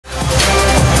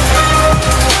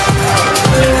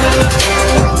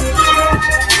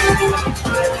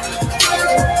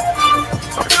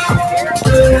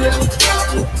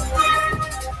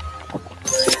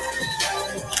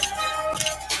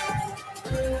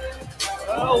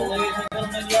go, ladies and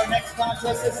gentlemen. Your next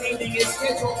contest this evening is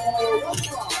scheduled for 1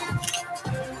 fall.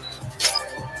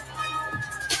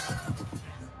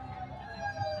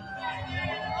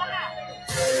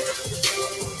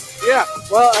 Yeah,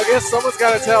 well, I guess someone's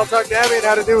got to tell Tuck Davian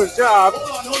how to do his job.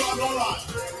 Hold on.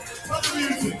 Cut the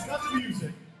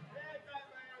music.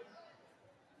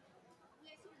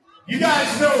 You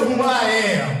guys know who I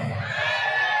am.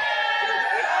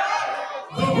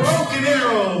 The Broken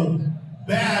Arrow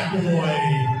bad boy,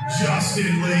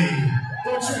 Justin Lee.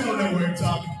 Don't you know where I'm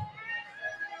talking?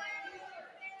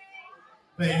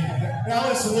 Thank you. Now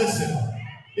listen.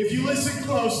 If you listen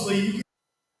closely, you can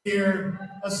hear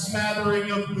a smattering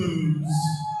of boos.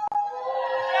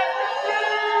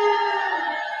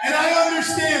 And I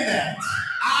understand that.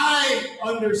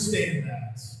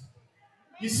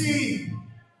 You see,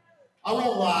 I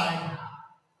won't lie.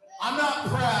 I'm not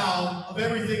proud of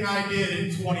everything I did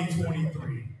in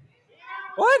 2023.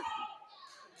 What?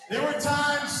 There were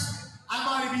times I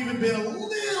might have even been a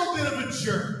little bit of a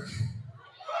jerk.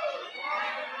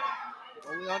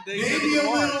 Maybe a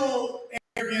little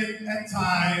arrogant at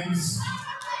times,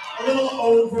 a little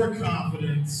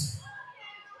overconfident.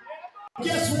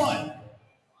 Guess what?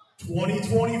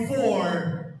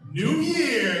 2024, new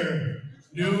year,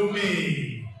 new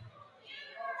me.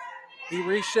 He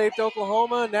reshaped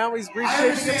Oklahoma, and now he's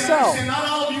reshaping himself. I understand. Not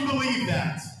all of you believe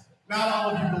that.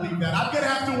 I'm going to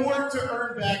have to work to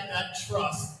earn back that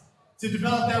trust, to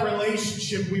develop that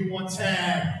relationship we once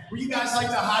had, where you guys like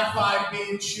to high-five me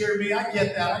and cheer me. I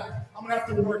get that. I'm going to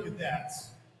have to work at that.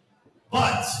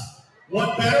 But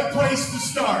what better place to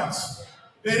start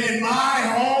than in my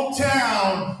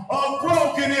hometown of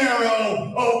Broken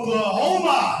Arrow,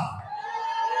 Oklahoma?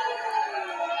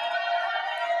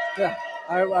 Yeah,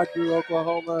 I grew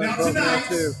Oklahoma. Now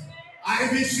tonight, I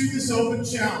have issued this open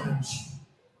challenge,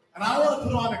 and I want to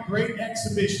put on a great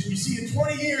exhibition. You see, in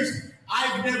 20 years,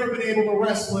 I've never been able to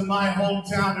wrestle in my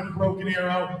hometown of Broken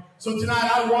Arrow. So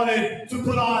tonight I wanted to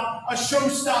put on a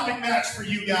show-stopping match for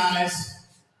you guys.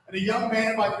 And a young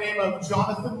man by the name of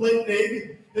Jonathan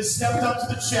Litnig has stepped up to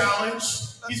the challenge.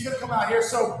 He's going to come out here.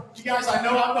 So, you guys, I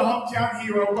know I'm the hometown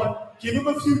hero, but give him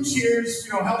a few cheers.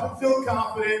 Help him feel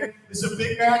confident. This is a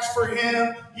big match for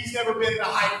him. He's never been in a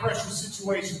high-pressure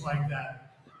situation like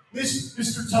that.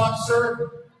 Mr. Top,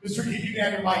 sir. Mr. You can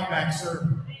have your mic back,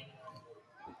 sir.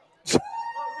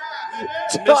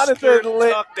 Jonathan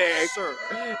Litnig.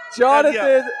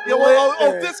 Jonathan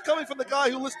Litnig. This coming from the guy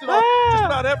who listed off just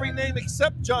about every name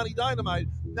except Johnny Dynamite.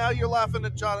 Now you're laughing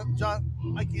at John.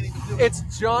 I can't even do it. It's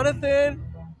Jonathan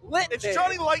Litnig. It's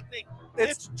Johnny Lightning.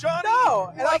 It's Johnny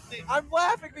Lightning. I'm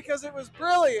laughing because it was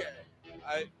brilliant.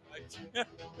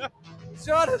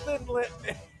 Jonathan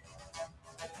Litnig.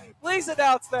 Please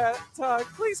announce that, Tug.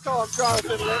 Please call him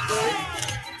Jonathan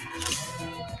Litnig.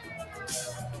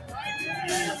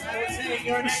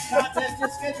 Your next contest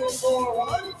is scheduled for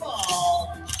 1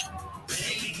 fall.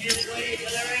 Making his way to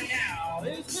the ring now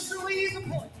is Mr. Lee's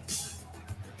opponent.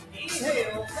 He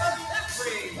hails from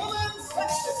every woman's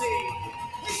ecstasy.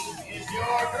 He is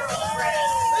your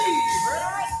girlfriend's favorite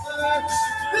wrestler.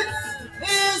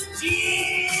 This is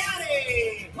Johnny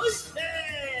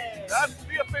Lightning. That's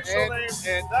the official name,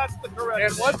 and that's the correct name.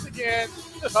 And once again,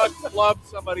 Tuck flubbed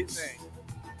somebody's name.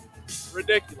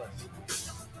 Ridiculous.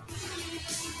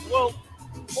 Well,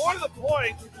 more to the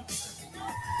point,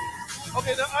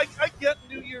 okay, now I get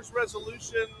New Year's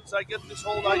resolutions. I get this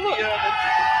whole idea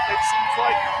that it seems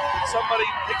like somebody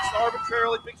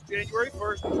arbitrarily picks January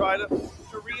 1st to try to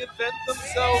reinvent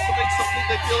themselves to make something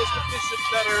they feel is efficient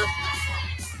better.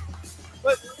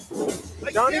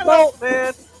 But Johnny Bolt,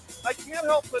 man. I can't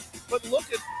help but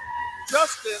look at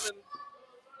Justin, and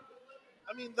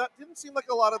I mean, that didn't seem like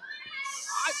a lot of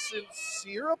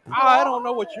sincere approach. I don't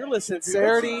know what you're listening to.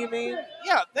 Sincerity, you mean?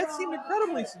 Yeah, that seemed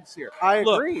incredibly sincere. I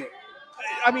agree.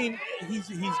 I mean, he's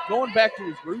going back to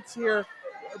his roots here.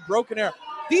 Broken Arrow.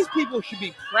 These people should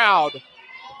be proud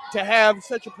to have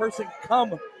such a person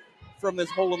come from this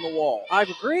hole in the wall. I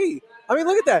agree. I mean,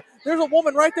 look at that. There's a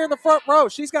woman right there in the front row.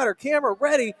 She's got her camera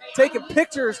ready, taking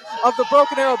pictures of the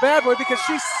Broken Arrow bad boy because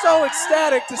she's so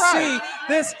ecstatic to see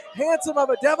this handsome of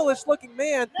a devilish-looking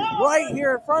man right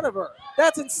here in front of her.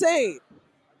 That's insane.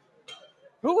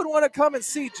 Who would want to come and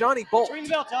see Johnny Bolt? Ring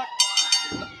the bell, Tuck.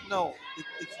 No,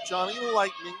 it's Johnny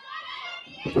Lightning.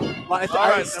 I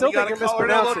still think you're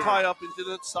mispronouncing it. Tie up into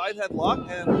the side headlock,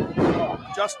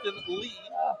 and Justin Lee,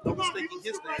 I'm mistaking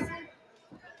his name.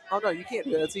 Oh, no, you can't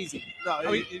do it. It's easy. No,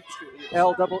 I mean, it's true.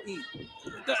 L-double-E.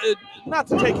 Not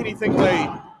to take anything away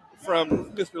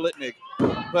from Mr. Litnig,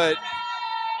 but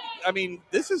I mean,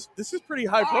 this is pretty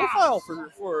high profile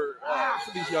for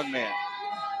these young men.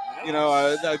 You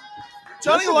know,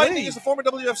 Johnny Justin Lightning Lee. is a former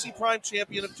WFC Prime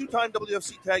champion, a two-time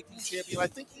WFC Tag Team champion. I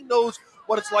think he knows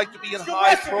what it's like to be in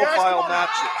high-profile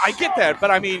matches. I get that,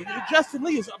 but I mean, Justin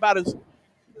Lee is about as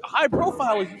high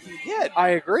profile as you can get. I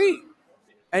agree.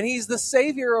 And he's the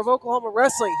savior of Oklahoma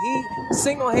wrestling. He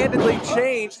single-handedly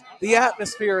changed the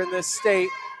atmosphere in this state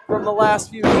from the last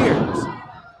few years.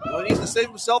 Well, he needs to save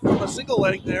himself from a single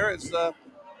leg there. It's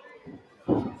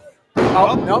Nope.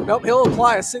 He'll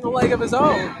apply a single leg of his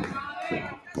own.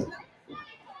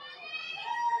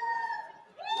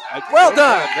 Well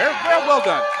done. Very well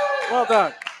done. Well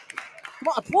done. Come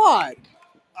on, applaud.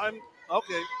 I'm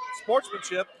okay.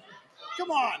 Sportsmanship.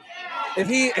 Come on. If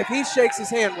he shakes his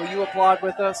hand, will you applaud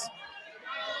with us?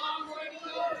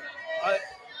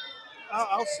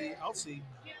 I'll see. I'll see.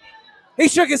 He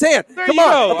shook his hand. There Come you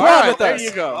on, go. applaud All right, with there us.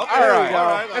 you go. Okay, All right. all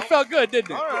right. It felt good,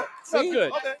 didn't it? All right. Felt See?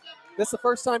 good. Okay. This is the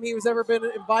first time he was ever been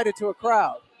invited to a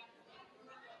crowd.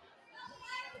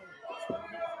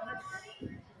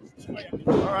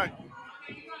 All right.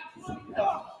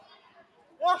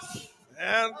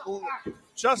 And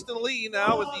Justin Lee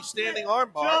now with the standing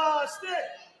armbar.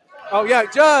 Oh, yeah,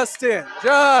 Justin.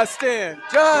 Let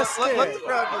the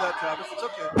crowd do that, Travis. It's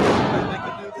okay. They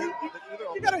can do their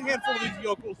own. You got a handful of these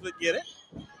yokels that get it.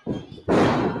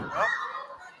 Well,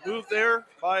 move there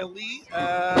by Lee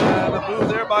and a move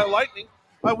there by Lightning.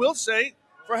 I will say,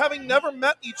 for having never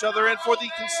met each other and for the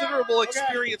considerable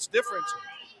experience difference,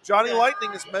 Johnny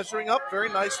Lightning is measuring up very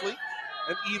nicely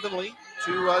and evenly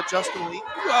to Justin Lee.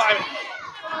 Well,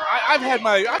 I've had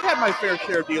my fair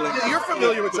share of dealings. You're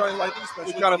familiar with Johnny Lightning,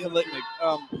 especially with Jonathan Litnick.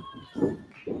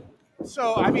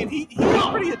 So I mean, he's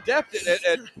pretty adept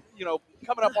at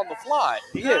coming up on the fly.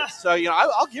 He is. So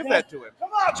I'll give that to him.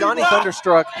 Johnny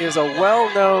Thunderstruck is a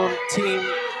well-known team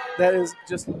that is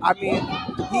just, I mean,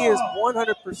 he is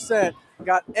 100%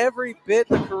 got every bit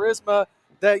the charisma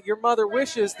that your mother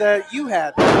wishes that you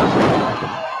had.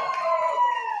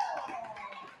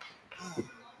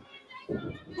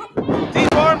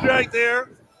 Deep arm drag there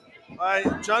by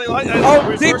Johnny Lightning.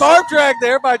 Oh, deep arm drag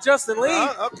there by Justin Lee.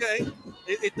 Okay.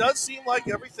 It does seem like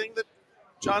everything that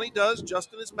Johnny does,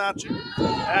 Justin is matching.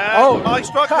 And nice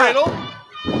struck cradle.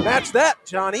 Match that,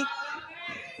 Johnny.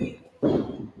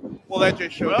 Well, that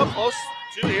just shows. Well, close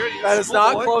to here. That is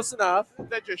not close enough.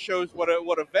 That just shows what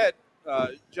a vet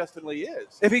Justin Lee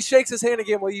is. If he shakes his hand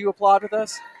again, will you applaud with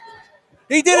us?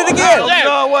 He did it again.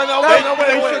 No, wait. No,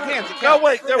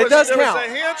 wait. There was a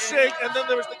handshake, and then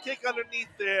there was the kick underneath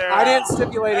there. I didn't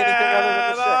stipulate anything other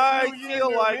than the shake. I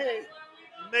feel like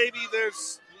maybe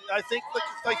there's. I think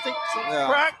some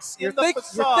cracks in the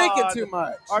facade you're thinking too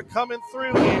much. are coming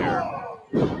through here.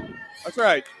 That's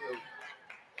right.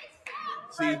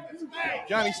 See,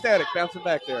 Johnny Static bouncing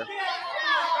back there.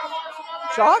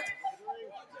 Shocked?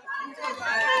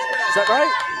 Is that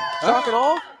right? Shock and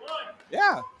all?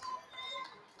 Yeah.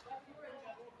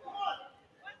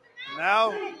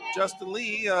 Now Justin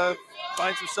Lee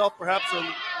finds himself perhaps a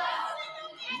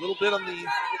little bit on the.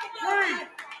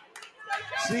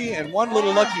 See, and one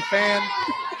little lucky fan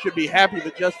should be happy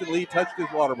that Justin Lee touched his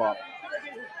water bottle.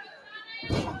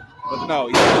 But no,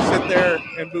 he's going to sit there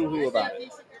and boo-hoo about it.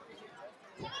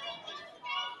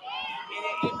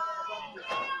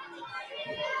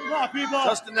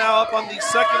 Justin now up on the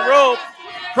second rope.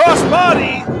 Cross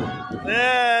body.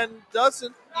 And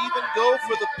doesn't even go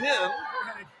for the pin.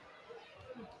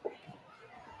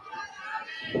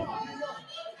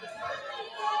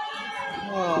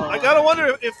 I gotta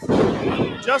wonder if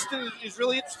Justin is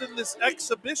really interested in this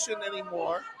exhibition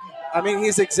anymore. I mean,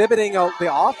 he's exhibiting the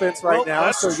offense right now,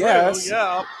 that's so true, yes.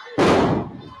 Yeah.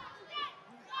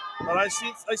 But I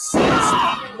see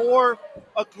the more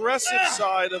aggressive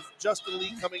side of Justin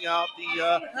Lee coming out,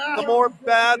 the more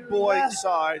bad boy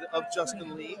side of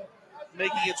Justin Lee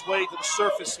making its way to the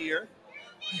surface here.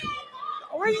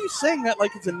 Why are you saying that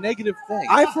like it's a negative thing?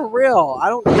 For real, I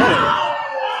don't get it.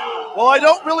 Well, I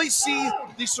don't really see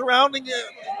the surrounding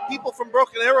people from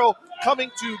Broken Arrow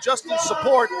coming to Justin's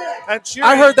support and cheering.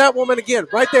 I heard that woman again,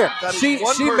 right there. That is She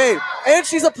one person. made, and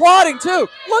she's applauding too.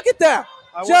 Look at that.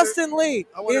 I Justin Lee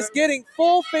wonder- is getting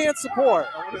full fan support.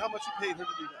 I wonder how much you paid her to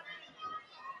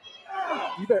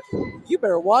do that. You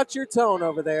better watch your tone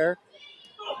over there.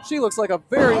 She looks like a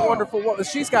very wonderful woman.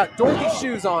 She's got Dorothy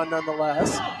shoes on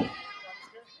nonetheless.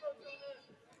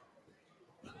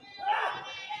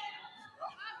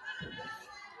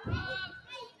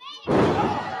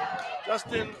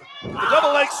 Justin, the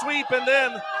double leg sweep and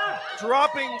then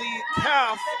dropping the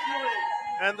calf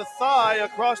and the thigh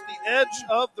across the edge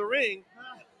of the ring.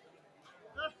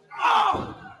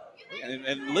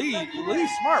 And Lee's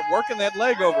smart, working that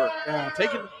leg over,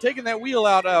 taking that wheel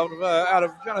out of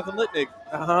Jonathan Litnick.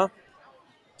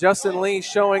 Justin Lee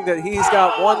showing that he's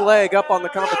got one leg up on the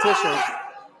competition.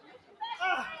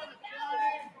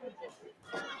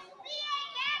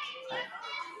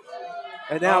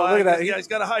 And now look at that. Yeah, he's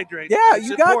got to hydrate. Yeah, It's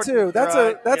you got important,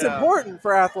 to. That's yeah. important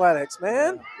for athletics,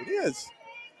 man. It is.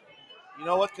 You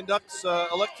know what conducts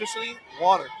electricity?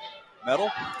 Water.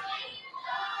 Metal.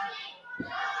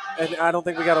 And I don't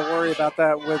think we got to worry about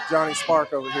that with Johnny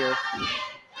Spark over here.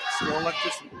 Still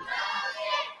electricity.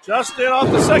 Justin off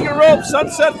the second rope,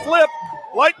 sunset flip.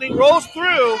 Lightning rolls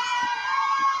through.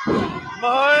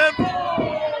 Mahan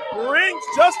brings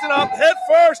Justin up head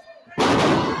first.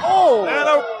 Oh!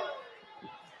 And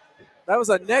That was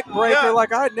a neck breaker Yeah.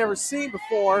 like I'd never seen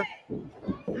before.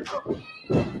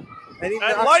 And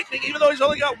Lightning, even though he's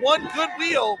only got one good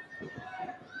wheel,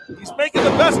 he's making the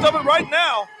best of it right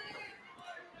now.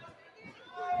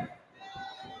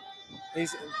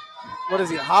 What is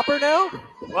he, a hopper now?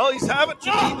 Well, he's having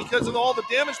to be because of all the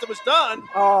damage that was done.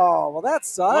 Oh, well, that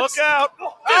sucks. Look out.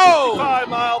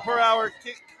 55-mile-per-hour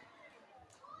kick.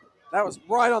 That was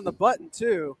right on the button,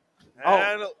 too.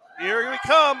 And here we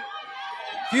come.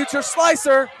 Future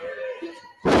slicer.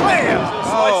 Bam! So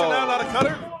slicing now, not a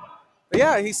cutter.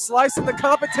 Yeah, he's slicing the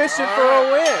competition for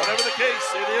a win. Whatever the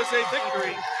case, it is a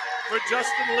victory for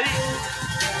Justin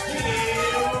Lee.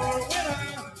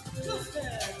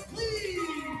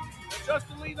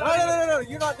 Justin Lee. No,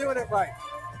 you're not doing it right.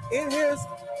 In his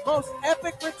most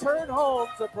epic return home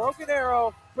to Broken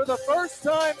Arrow for the first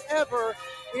time ever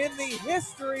in the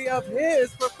history of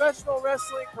his professional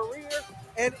wrestling career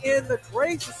and in the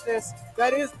graciousness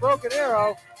that is Broken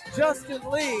Arrow, Justin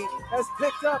Lee has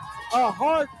picked up a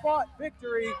hard-fought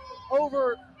victory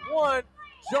over one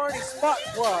Jarny Spot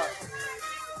Club.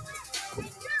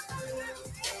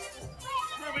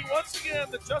 Proving once again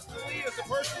that Justin Lee is a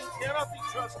person who cannot be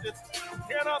trusted,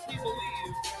 cannot be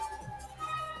believed.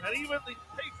 And even the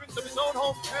patrons of his own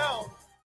hometown